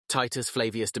Titus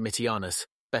Flavius Domitianus,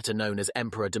 better known as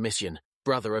Emperor Domitian,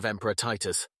 brother of Emperor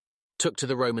Titus, took to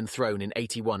the Roman throne in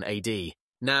 81 AD.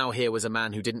 Now here was a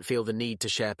man who didn't feel the need to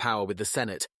share power with the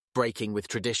Senate, breaking with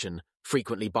tradition,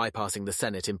 frequently bypassing the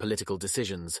Senate in political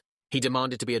decisions. He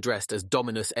demanded to be addressed as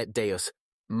Dominus et Deus,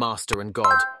 Master and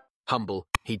God. Humble,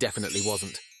 he definitely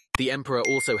wasn't. The emperor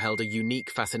also held a unique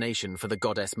fascination for the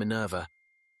goddess Minerva.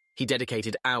 He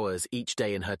dedicated hours each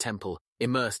day in her temple,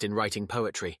 immersed in writing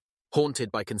poetry.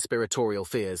 Haunted by conspiratorial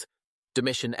fears,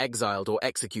 Domitian exiled or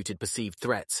executed perceived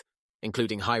threats,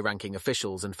 including high-ranking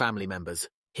officials and family members.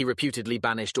 He reputedly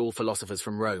banished all philosophers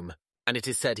from Rome, and it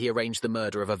is said he arranged the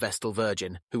murder of a Vestal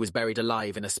virgin who was buried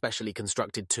alive in a specially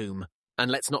constructed tomb. And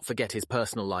let's not forget his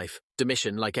personal life.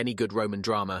 Domitian, like any good Roman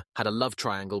drama, had a love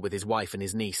triangle with his wife and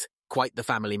his niece. Quite the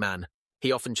family man.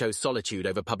 He often chose solitude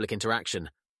over public interaction,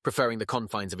 preferring the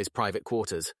confines of his private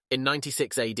quarters. In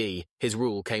 96 AD, his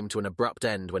rule came to an abrupt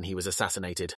end when he was assassinated.